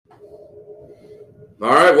All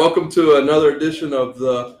right, welcome to another edition of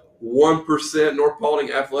the 1% North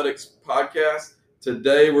Paulding Athletics podcast.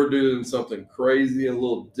 Today we're doing something crazy and a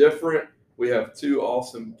little different. We have two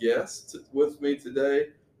awesome guests with me today.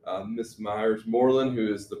 Miss Myers Moreland,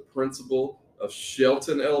 who is the principal of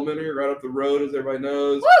Shelton Elementary, right up the road, as everybody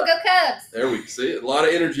knows. Woo, go Cubs! There we see it. A lot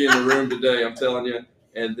of energy in the room today, I'm telling you.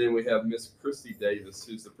 And then we have Miss Christy Davis,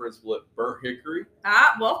 who's the principal at Burnt Hickory.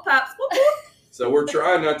 Wolf Pups. So we're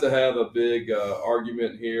trying not to have a big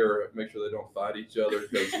argument here, make sure they don't fight each other,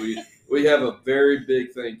 because we have a very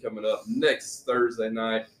big thing coming up next Thursday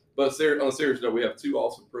night. But on a serious note, we have two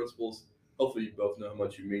awesome principals. Hopefully you both know how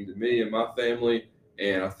much you mean to me and my family.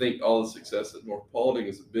 And I think all the success at North Paulding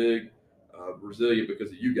is a big resilient because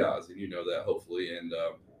of you guys, and you know that hopefully. And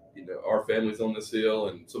our family's on this hill,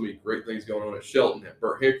 and so many great things going on at Shelton, at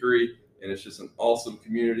Burnt Hickory, and it's just an awesome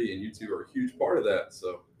community, and you two are a huge part of that.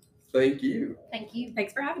 So thank you. Thank you.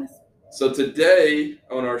 Thanks for having us. So today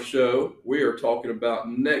on our show, we are talking about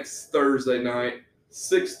next Thursday night,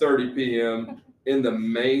 6:30 p.m. in the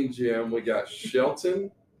main gym. We got Shelton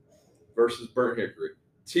versus Burnt Hickory.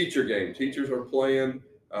 Teacher game. Teachers are playing.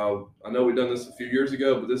 I know we've done this a few years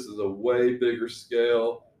ago, but this is a way bigger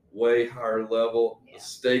scale, way higher level. Yeah. The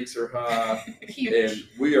stakes are high. And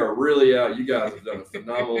we are really out. You guys have done a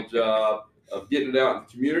phenomenal job of getting it out in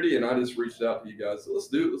the community, and I just reached out to you guys. So let's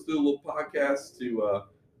do a little podcast to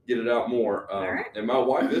get it out more. All right. And my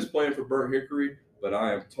wife is playing for Burnt Hickory, but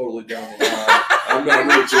I am totally down the line. I'm not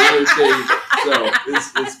really for either team,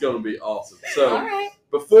 so it's going to be awesome. So all right.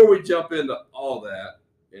 Before we jump into all that,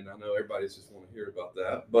 and I know everybody's just want to hear about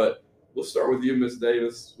that, but we'll start with you, Miss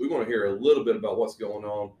Davis. We want to hear a little bit about what's going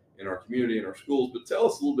on in our community and our schools, but tell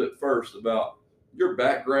us a little bit first about your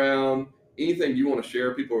background. Anything you want to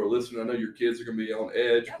share? People are listening. I know your kids are going to be on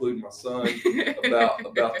edge, including my son,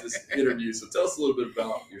 about this interview. So tell us a little bit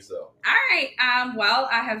about yourself. All right. Well,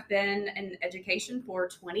 I have been in education for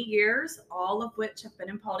 20 years, all of which have been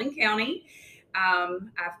in Paulding County.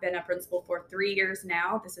 I've been a principal for 3 years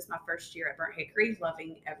now. This is my first year at Burnt Hickory,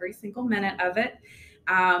 loving every single minute of it.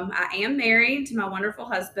 I am married to my wonderful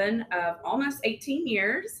husband of almost 18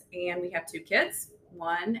 years, and we have two kids.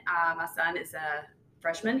 One, my son is a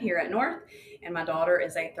freshman here at North, and my daughter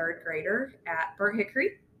is a third grader at Burnt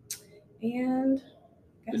Hickory. And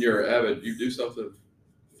you're avid. You do something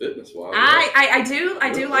fitness-wise. I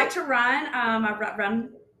do like to run. I run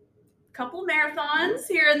a couple marathons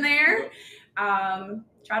here and there.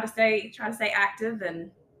 Try to stay active and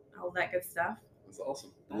all that good stuff. That's awesome.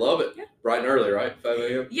 Love it. Yeah. Bright and early, right? 5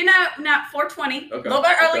 a.m. Not 4:20. Okay. A little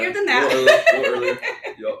bit earlier than that. A little earlier.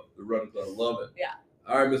 Yep. The running club. Love it. Yeah.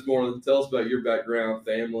 All right, Ms. Moreland, tell us about your background,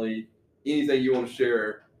 family, anything you want to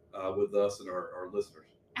share with us and our listeners.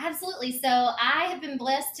 Absolutely. So I have been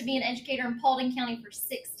blessed to be an educator in Paulding County for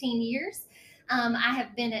 16 years. I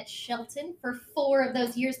have been at Shelton for 4 of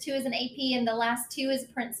those years, 2 as an AP and the last 2 as a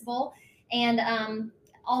principal. And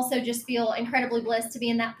also just feel incredibly blessed to be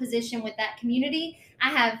in that position with that community. I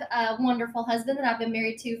have a wonderful husband that I've been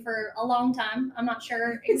married to for a long time. I'm not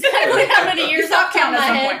sure exactly how many years off the top of my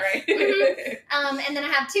head. Right? Mm-hmm. And then I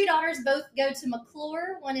have 2 daughters, both go to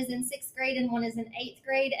McClure. One is in 6th grade and one is in 8th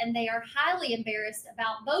grade. And they are highly embarrassed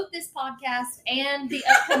about both this podcast and the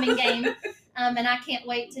upcoming game. And I can't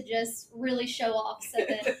wait to just really show off so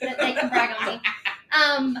that they can brag on me.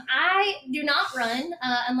 I do not run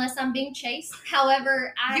unless I'm being chased.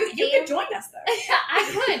 However, you can join us though.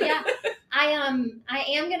 I could, yeah. I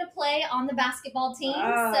am going to play on the basketball team,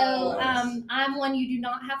 so nice. I'm one you do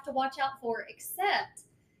not have to watch out for, except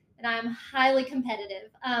that I'm highly competitive.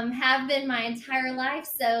 Have been my entire life,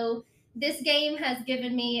 so this game has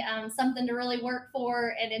given me something to really work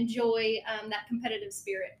for and enjoy that competitive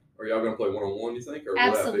spirit. Are y'all going to play one-on-one, you think? Or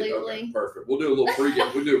Absolutely. Will that be? Okay, perfect. We'll do a little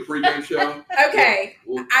pregame. We'll do a pregame show. Okay.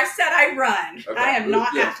 We'll I said I run. Okay. I am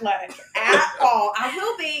not athletic at all. I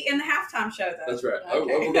will be in the halftime show, though. That's right. Okay.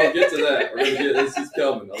 We're going to get to that. This is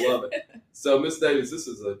coming. I love it. So, Miss Davis, this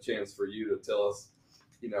is a chance for you to tell us,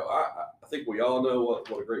 I think we all know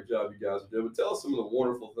what a great job you guys are doing, but tell us some of the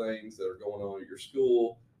wonderful things that are going on at your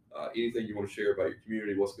school, anything you want to share about your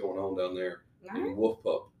community, what's going on down there in Wolf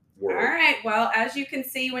Pup world. All right. Well, as you can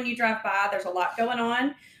see when you drive by, there's a lot going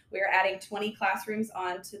on. We're adding 20 classrooms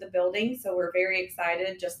onto the building, so we're very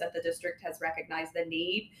excited just that the district has recognized the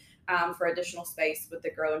need for additional space with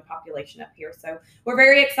the growing population up here. So we're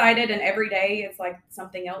very excited, and every day it's like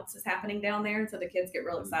something else is happening down there, and so the kids get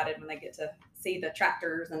real excited when they get to see the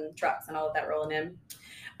tractors and trucks and all of that rolling in.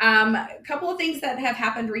 A couple of things that have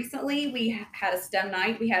happened recently. We had a STEM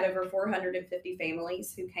night. We had over 450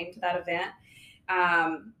 families who came to that event.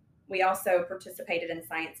 We also participated in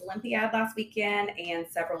Science Olympiad last weekend, and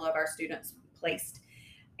several of our students placed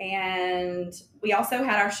And we also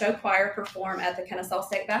had our show choir perform at the Kennesaw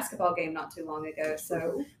State basketball game not too long ago.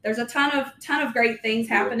 So there's a ton of great things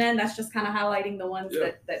happening. That's just kind of highlighting the ones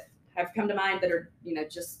that have come to mind that are,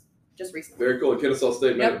 just recently. Very cool. Kennesaw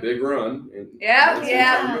State made a big run. And yeah.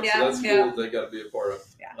 So that's cool. They got to be a part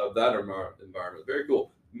of that environment. Very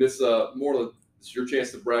cool. Miss Moreland, it's your chance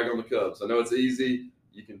to brag on the Cubs. I know it's easy.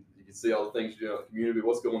 You can see all the things you do in the community.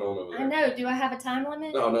 What's going on over there? I know. Do I have a time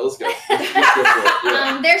limit? No, let's go. Let's go for it.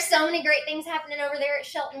 Yeah. There's so many great things happening over there at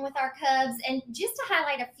Shelton with our Cubs. And just to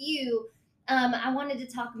highlight a few, I wanted to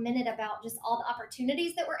talk a minute about just all the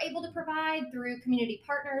opportunities that we're able to provide through community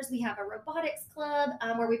partners. We have a robotics club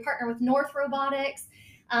where we partner with North Robotics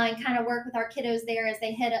and kind of work with our kiddos there as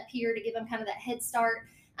they head up here to give them kind of that head start.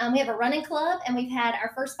 We have a running club, and we've had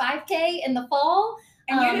our first 5K in the fall.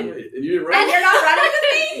 And you didn't run? And you're not running with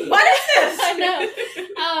me? What is this? I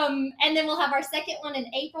know. And then we'll have our second one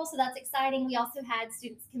in April, so that's exciting. We also had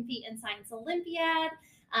students compete in Science Olympiad.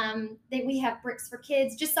 We have Bricks for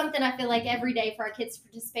Kids, just something I feel like every day for our kids to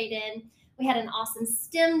participate in. We had an awesome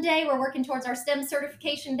STEM day. We're working towards our STEM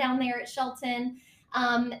certification down there at Shelton.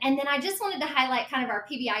 And then I just wanted to highlight kind of our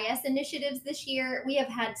PBIS initiatives this year. We have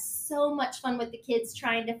had so much fun with the kids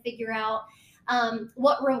trying to figure out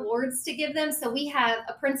what rewards to give them. So we have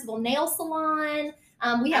a principal nail salon.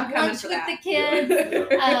 We have lunch with the kids.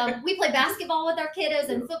 We play basketball with our kiddos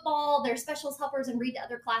and football. They're specials helpers and read to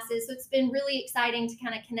other classes. So it's been really exciting to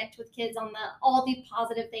kind of connect with kids on all the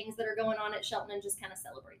positive things that are going on at Shelton and just kind of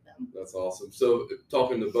celebrate them. That's awesome. So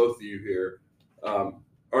talking to both of you here,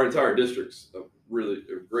 our entire district's really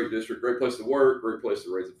a great district, great place to work, great place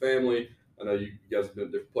to raise a family. I know you guys have been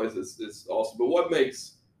in different places. It's awesome. But what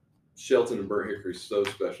makes Shelton and Burnt Hickory so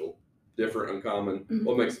special, different, uncommon? Mm-hmm.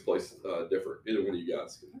 What makes the place different? Either one of you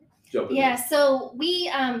guys can jump in. Yeah, so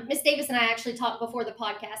we, Miss Davis and I actually talked before the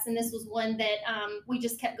podcast, and this was one that we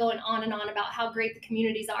just kept going on and on about how great the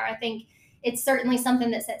communities are. I think it's certainly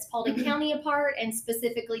something that sets Paulding County apart, and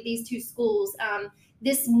specifically these two schools.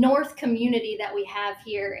 This North community that we have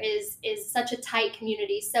here is such a tight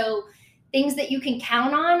community. So things that you can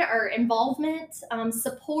count on are involvement,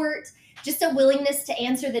 support, just a willingness to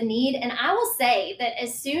answer the need. And I will say that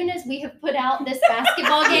as soon as we have put out this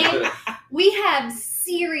basketball game, we have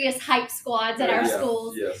serious hype squads at our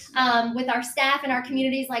schools with our staff and our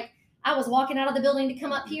communities. Like, I was walking out of the building to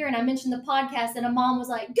come up here, and I mentioned the podcast, and a mom was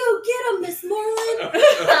like, "Go get them, Miss Moreland."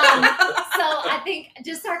 So I think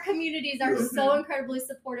just our communities are so incredibly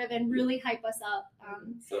supportive and really hype us up.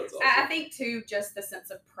 Awesome. I think, too, just the sense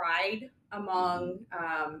of pride among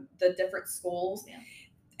the different schools. Yeah.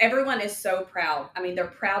 Everyone is so proud. I mean, they're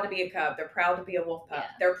proud to be a Cub. They're proud to be a Wolf Pup. Yeah.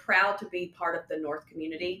 They're proud to be part of the North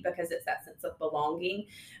community because it's that sense of belonging.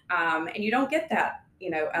 And you don't get that,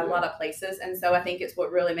 a lot of places. And so I think it's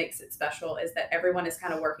what really makes it special is that everyone is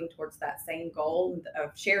kind of working towards that same goal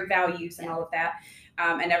of shared values and all of that.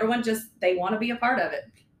 And everyone they want to be a part of it.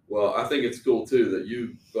 Well, I think it's cool, too, that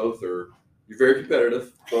you both you're very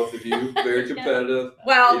competitive. Both of you, very competitive.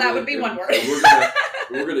 Well, that would be one word.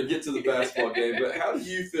 We're going to get to the basketball game, but how do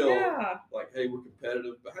you feel like, hey, we're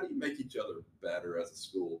competitive, but how do you make each other better as a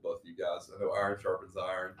school, both of you guys? I know iron sharpens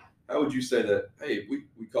iron. How would you say that, hey,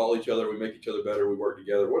 we call each other, we make each other better, we work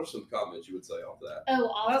together? What are some comments you would say off that? Oh,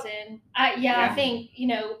 often. I think,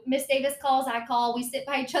 Miss Davis calls, I call, we sit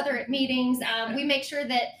by each other at meetings. We make sure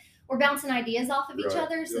that we're bouncing ideas off of each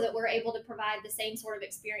other so that we're able to provide the same sort of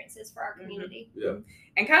experiences for our community. Yeah.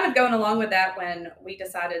 And kind of going along with that, when we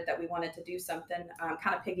decided that we wanted to do something,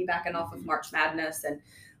 kind of piggybacking off of March Madness and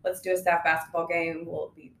let's do a staff basketball game.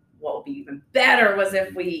 What would be even better was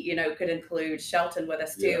if we, could include Shelton with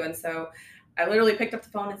us too. Yeah. And so I literally picked up the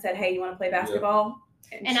phone and said, "Hey, you want to play basketball?"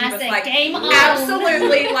 And I said, like, "Game on!"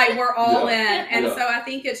 Absolutely, like we're all in. And so I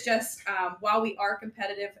think it's just while we are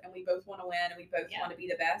competitive and we both want to win and we both want to be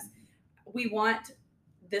the best, we want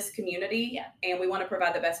this community and we want to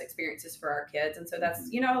provide the best experiences for our kids. And so that's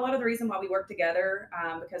a lot of the reason why we work together,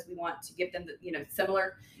 because we want to give them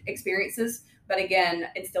similar experiences, but again,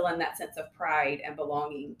 instilling that sense of pride and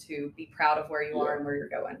belonging to be proud of where you are and where you're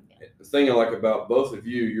going. The thing I like about both of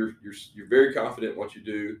you, you're very confident in what you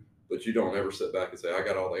do, but you don't ever sit back and say, "I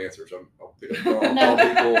got all the answers. I'll pick up the phone, call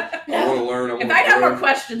people. I want to learn. If I have more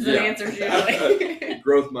questions than answers, usually."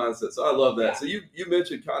 Growth mindset. So I love that. So you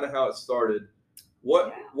mentioned kind of how it started.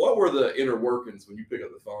 What were the inner workings when you pick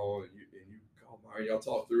up the phone and you call Mari, y'all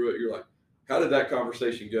talk through it? You're like, how did that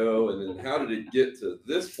conversation go? And then how did it get to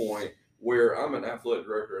this point where I'm an athletic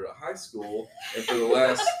director at a high school, and for the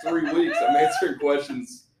last 3 weeks I'm answering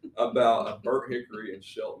questions about a Burnt Hickory and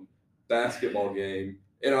Shelton basketball game.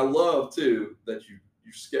 And I love too that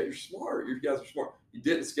you're smart. You guys are smart. You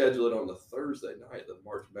didn't schedule it on the Thursday night, the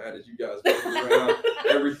March Madness. You guys working around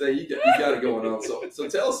everything. You got it going on. So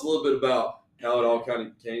tell us a little bit about how it all kind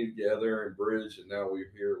of came together and bridged, and now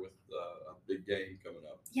we're here with a big game coming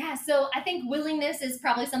up. Yeah, so I think willingness is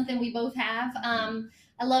probably something we both have.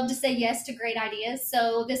 I love to say yes to great ideas.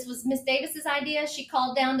 So this was Miss Davis's idea. She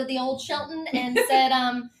called down to the old Shelton and said,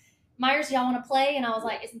 Myers, y'all want to play? And I was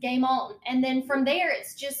like, it's game on. And then from there,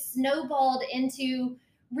 it's just snowballed into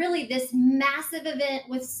really this massive event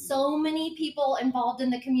with so many people involved in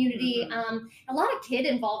the community. A lot of kid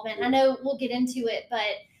involvement. I know we'll get into it, but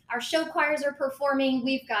our show choirs are performing.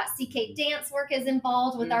 We've got CK Dance Work is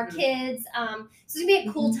involved with our kids. So it's going to be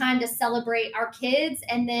a cool time to celebrate our kids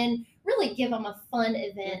and then really give them a fun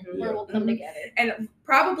event where we'll come together. And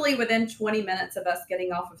probably within 20 minutes of us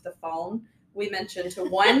getting off of the phone, we mentioned to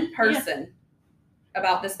one person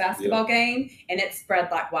about this basketball game, and it spread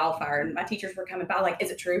like wildfire. And my teachers were coming by like, is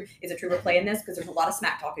it true? Is it true we're playing this? Because there's a lot of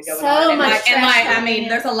smack talking going on.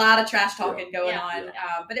 There's a lot of trash talking going on,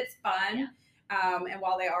 but it's fun. And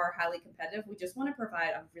while they are highly competitive, we just want to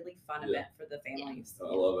provide a really fun event for the families. I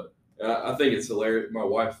love it. I think it's hilarious. My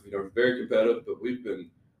wife, is very competitive, but we've been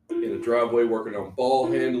in a driveway working on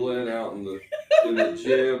ball handling, out in the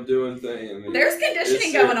gym doing things. I mean, there's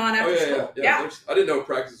conditioning going on after school. Yeah. I didn't know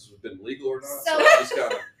practice has been legal or not. So just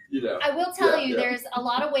kind of, I will tell you, there's a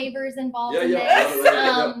lot of waivers involved in this.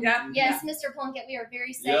 Yes, Mr. Plunkett, we are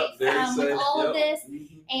very safe, with all of this.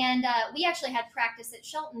 And we actually had practice at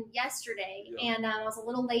Shelton yesterday, and I was a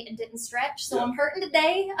little late and didn't stretch, so I'm hurting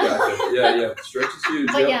today. Stretch is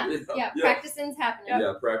huge. But practicing's happening.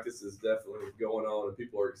 Yeah, practice is definitely going on, and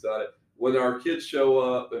people are excited. When our kids show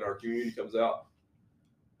up and our community comes out,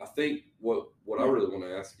 I think what I really want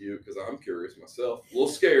to ask you, because I'm curious myself, a little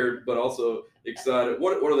scared, but also excited.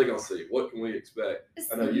 What are they going to see? What can we expect?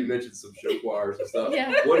 I know you mentioned some show choirs and stuff.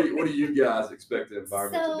 What do you guys expect the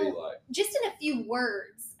environment to be like? Just in a few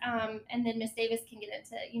words, and then Miss Davis can get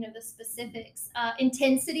into the specifics.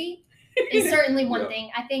 Intensity is certainly one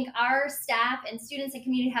thing. I think our staff and students and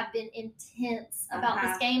community have been intense about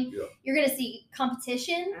this game. You're going to see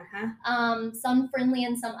competition, some friendly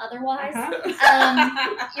and some otherwise.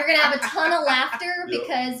 You're going to have a ton of laughter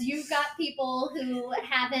because you've got people who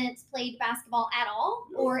haven't played basketball at all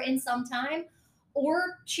or in some time,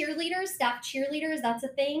 or cheerleaders, staff cheerleaders, that's a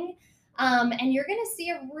thing. And you're going to see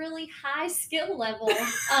a really high skill level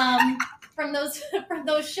from those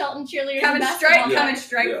Shelton cheerleaders. Coming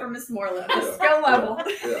straight from Miss Moreland. The skill level.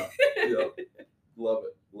 Love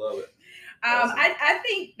it. Awesome. I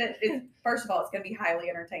think that first of all, it's going to be highly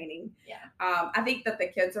entertaining. I think that the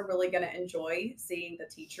kids are really going to enjoy seeing the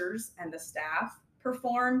teachers and the staff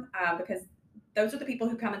perform because those are the people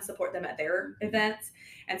who come and support them at their events.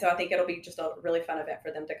 And so I think it'll be just a really fun event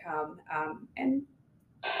for them to come and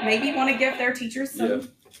maybe want to give their teachers some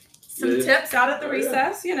tips out at the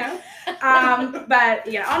recess, But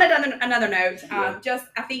on another note,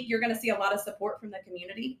 I think you're going to see a lot of support from the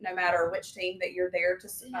community, no matter which team that you're there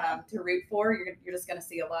to root for. You're just going to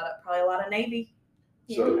see probably a lot of Navy.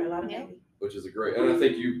 Which is great, and I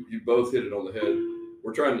think you both hit it on the head.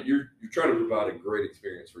 You're trying to provide a great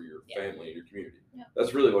experience for your family and your community.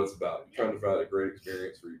 That's really what it's about. You're trying to provide a great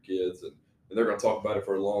experience for your kids, and they're going to talk about it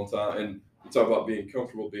for a long time. And you talk about being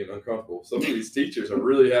comfortable, being uncomfortable. Some of these teachers are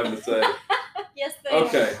really having to say, yes,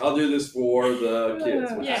 okay, I'll do this for the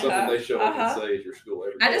kids, which is something they show up and say at your school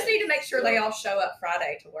every day. I just need to make sure they all show up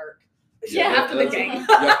Friday to work. After the game. They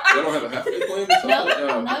don't have a half day plan or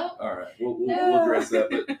something? No. All right, we'll address that.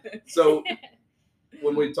 But, so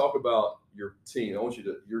when we talk about your team, I want you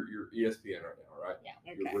to, you're ESPN right now, right? Yeah.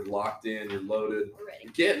 Okay. We're locked in, you're loaded. We're ready. You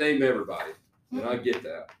can't name everybody, and I get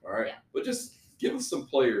that, all right? But just give us some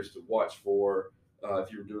players to watch for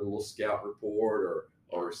if you're doing a little scout report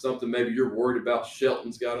or something maybe you're worried about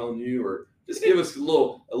Shelton's got on you, or just give us a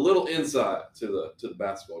little insight to the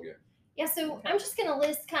basketball game. Yeah, so I'm just going to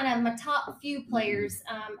list kind of my top few players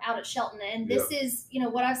out at Shelton, and this is,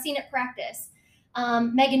 what I've seen at practice.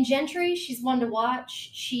 Megan Gentry, she's one to watch.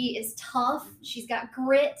 She is tough. She's got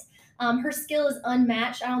grit. Her skill is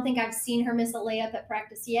unmatched. I don't think I've seen her miss a layup at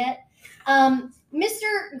practice yet.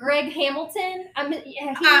 Mr. Greg Hamilton,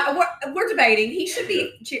 we're debating. He should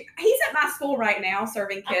be. He's at my school right now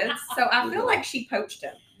serving kids, so I feel like she poached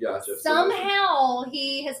him. Gotcha. Somehow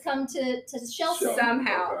he has come to Shelton.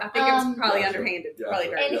 Somehow, I think it was probably underhanded. Probably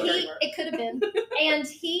it could have been. And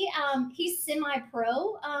he's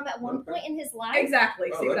semi-pro at one point in his life. Exactly.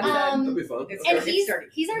 That'd be fun. And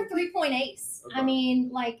he's our 3-point ace. Okay. I mean,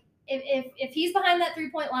 like. If he's behind that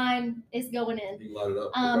 3-point line, it's going in. He can light it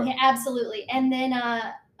up. Absolutely. And then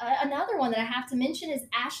another one that I have to mention is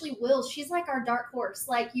Ashley Wills. She's like our dark horse.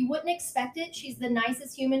 Like, you wouldn't expect it. She's the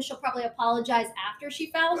nicest human. She'll probably apologize after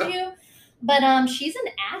she fouls you. But she's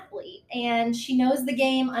an athlete, and she knows the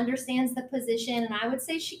game, understands the position, and I would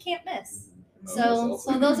say she can't miss. Oh,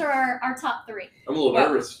 So those are our top three. I'm a little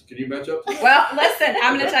nervous. Can you match up to that? Well, listen,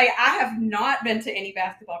 I'm going to tell you, I have not been to any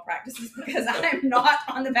basketball practices because I am not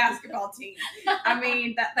on the basketball team. I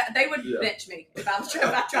mean, that they would bench me if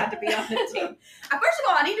I tried to be on the team. First of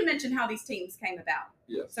all, I need to mention how these teams came about.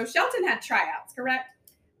 Yes. So Shelton had tryouts, correct?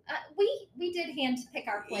 We did hand pick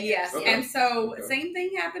our players. Yes, Okay. and so same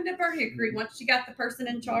thing happened at Burnt Hickory. Once you got the person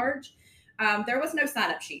in charge, there was no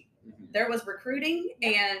sign-up sheet. There was recruiting,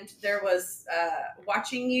 and there was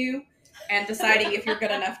watching you and deciding if you're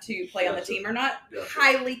good enough to play on the team or not.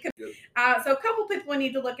 Highly. So a couple people we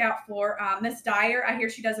need to look out for. Miss Dyer, I hear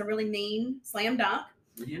she does a really mean slam dunk.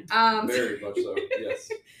 Very much so.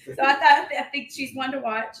 Yes. So I think she's one to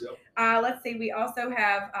watch. Yep. Let's see. We also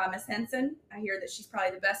have Miss Henson. I hear that she's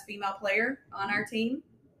probably the best female player on our team.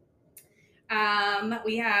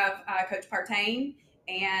 We have Coach Partain,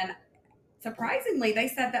 and surprisingly, they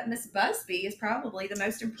said that Miss Busby is probably the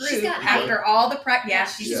most improved after all the practice. Yeah,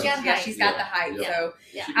 she's got the height. Yeah. So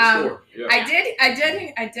She can score. Yeah. I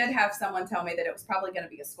did have someone tell me that it was probably going to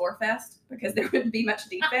be a score fest because there wouldn't be much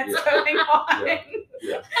defense going on.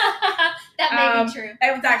 Yeah. That may be true.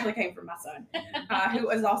 It actually came from my son, who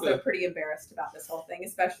was also pretty embarrassed about this whole thing,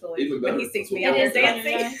 especially when he sees me out there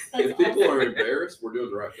dancing. If people are embarrassed, we're doing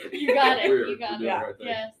the right thing. You got it. We're You got doing the right thing.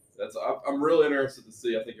 Yes. I'm really interested to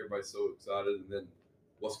see. I think everybody's so excited, and then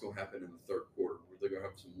what's going to happen in the third quarter? They're going to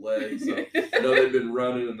have some legs. So I know they've been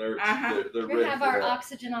running, and they're We're ready gonna have for our that.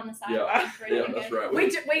 oxygen on the side. Yeah, that's right.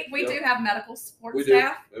 We do have medical support We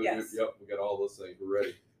staff. do. Yes. Yep, we got all those things. We're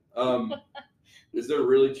ready. Is there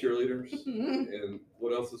really cheerleaders? And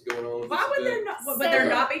what else is going on? With Why this would there event? not? Would there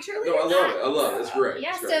not be cheerleaders? No, I love it. I love it. It's great. Yeah,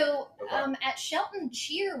 It's great. so Okay. at Shelton,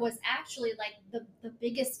 cheer was actually like the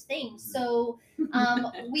biggest thing. So we I'm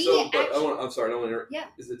sorry, I don't want to interrupt. Yeah.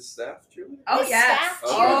 Is it staff cheerleaders? Oh The yes. staff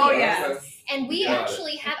Oh cheerleaders. yes. And we Got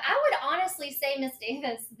actually have, I would honestly say, Miss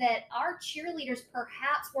Davis, that our cheerleaders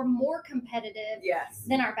perhaps were more competitive Yes.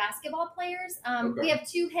 than our basketball players. Okay. We have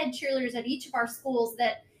 2 head cheerleaders at each of our schools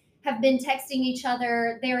that have been texting each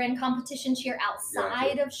other. They're in competition cheer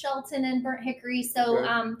outside of Shelton and Burnt Hickory. So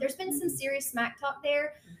Okay. there's been some serious smack talk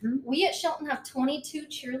there. Mhm. We at Shelton have 22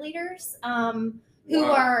 cheerleaders who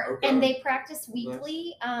are, and they practice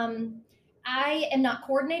weekly. I am not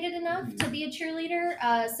coordinated enough to be a cheerleader,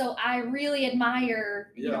 so I really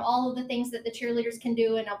admire you know all of the things that the cheerleaders can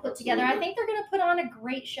do and I'll put together. I think they're going to put on a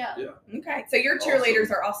great show. Yeah. Okay. So your cheerleaders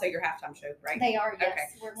are also your halftime show, right? They are, yes. Okay.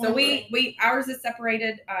 We're So one we ours is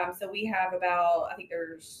separated. So we have about, I think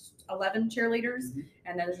there's 11 cheerleaders,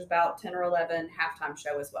 and then there's about 10 or 11 halftime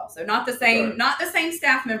show as well. So not the same, not the same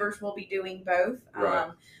staff members will be doing both.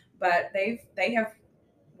 But they have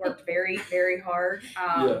worked very, very hard.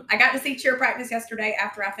 I got to see cheer practice yesterday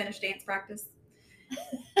after I finished dance practice.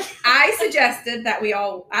 I suggested that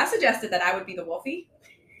I would be the Wolfie.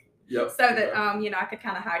 Yep. So that I could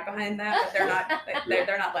kind of hide behind that, but they're not.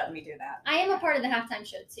 They're not letting me do that. I am a part of the halftime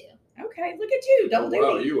show too. Okay, look at you, double duty.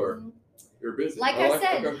 Wow, you are. You're busy. Like I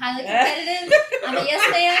said, highly competitive. I'm a yes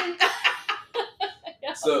man.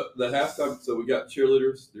 So the halftime. So we got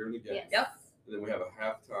cheerleaders during the game. Yes. Yep. And then we have a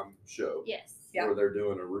halftime show. Yes. Where they're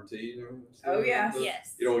doing a routine. Oh yes.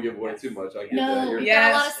 Yes. You don't want to give away too much. I get No. that. You're,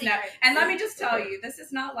 Got a lot of Yes. No. secrets. And let me just tell you, this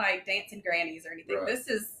is not like dancing grannies or anything. Right. This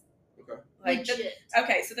is Okay. like Legit.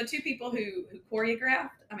 okay. So the 2 people who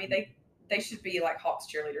choreographed, I mean, they should be like Hawks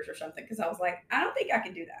cheerleaders or something, because I was like, I don't think I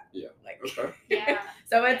can do that. Yeah. Like. Okay. Yeah.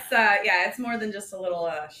 So it's it's more than just a little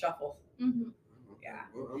shuffle. Mm-hmm. Yeah.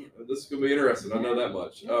 Well, this is gonna be interesting. I know that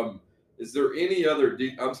much. Is there any other?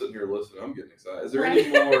 I'm sitting here listening. I'm getting excited. Is there any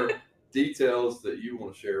more details that you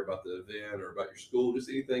want to share about the event or about your school? Just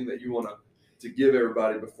anything that you want to give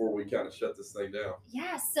everybody before we kind of shut this thing down?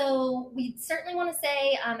 Yeah, so we certainly want to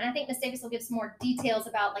say, and I think Ms. Davis will give some more details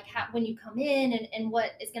about like how, when you come in and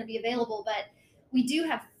what is going to be available, but we do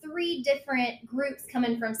have 3 different groups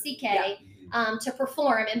coming from CK to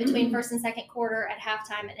perform in between first and second quarter at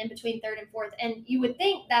halftime and in between third and fourth. And you would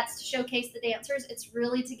think that's to showcase the dancers. It's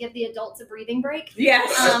really to give the adults a breathing break.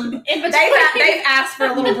 Yes. In between. They've asked for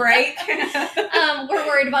a little break. We're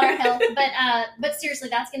worried about our health, but seriously,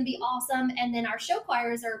 that's going to be awesome. And then our show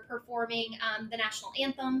choirs are performing the national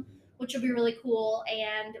anthem, which will be really cool.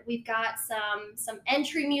 And we've got some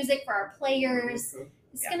entry music for our players. Okay.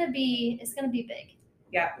 It's gonna be big.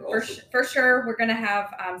 Yeah, Awesome. for sure. We're gonna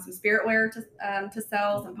have some spirit wear to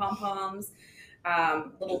sell, some pom poms.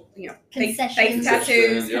 little, face Concessions.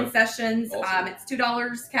 tattoos, Yep. concessions. Awesome. It's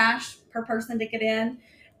 $2 cash per person to get in.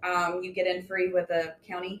 You get in free with a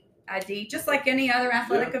county ID, just like any other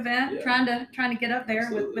athletic event. Yeah. Trying to get up there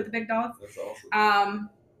Absolutely. with the big dogs. That's awesome. I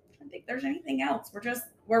don't think there's anything else.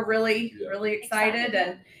 We're really excited,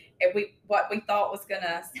 and what we thought was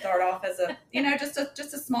gonna start off as a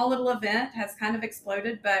just a small little event has kind of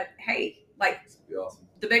exploded. But hey, like, It's gonna be awesome.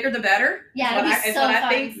 the bigger the better. Yeah, it'll be is so what fun. I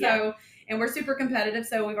think. Yeah. So, and we're super competitive.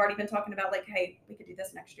 So we've already been talking about, like, hey, we could do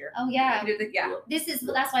this next year. Oh yeah. We could do this, yeah.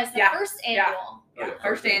 That's why it's the Yeah. first Yeah. annual. Yeah,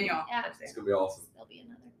 first annual. Yeah. First It's annual. gonna be awesome. There'll be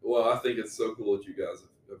another. Well, I think it's so cool that you guys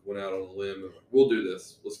have went out on a limb and we'll do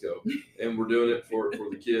this. Let's go. And we're doing it for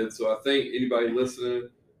the kids. So I think anybody listening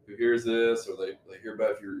who hears this, or they hear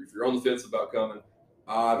about, if you're on the fence about coming,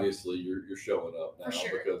 obviously you're showing up now, For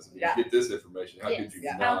sure. because if Yeah. you get this information, how Yes. could you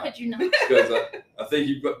Yeah. How not? could you not? Because I think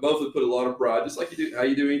you both have put a lot of pride, just like you do how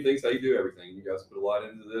you do anything, how you do everything. You guys put a lot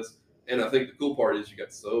into this. And I think the cool part is you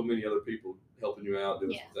got so many other people helping you out,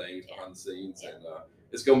 doing some things behind the scenes. Yeah. And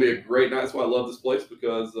it's going to be a great night. That's why I love this place,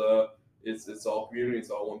 because it's all community. It's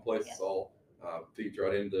all one place. Yeah. It's all feeds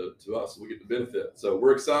right into us. So we get the benefit. So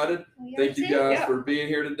we're excited. We Thank are you too. guys Yeah. for being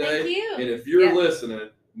here today. Thank you. And if you're Yeah. listening,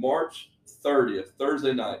 March 30th,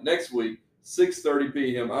 Thursday night, next week, 6:30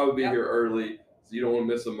 p.m. I will be Yep. here early, so you don't want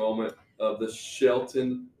to miss a moment of the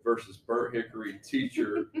Shelton versus Burnt Hickory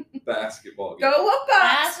teacher basketball game. Go Wolfpack!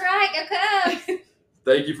 That's right. Go Cubs.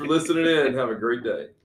 Thank you for listening in. Have a great day.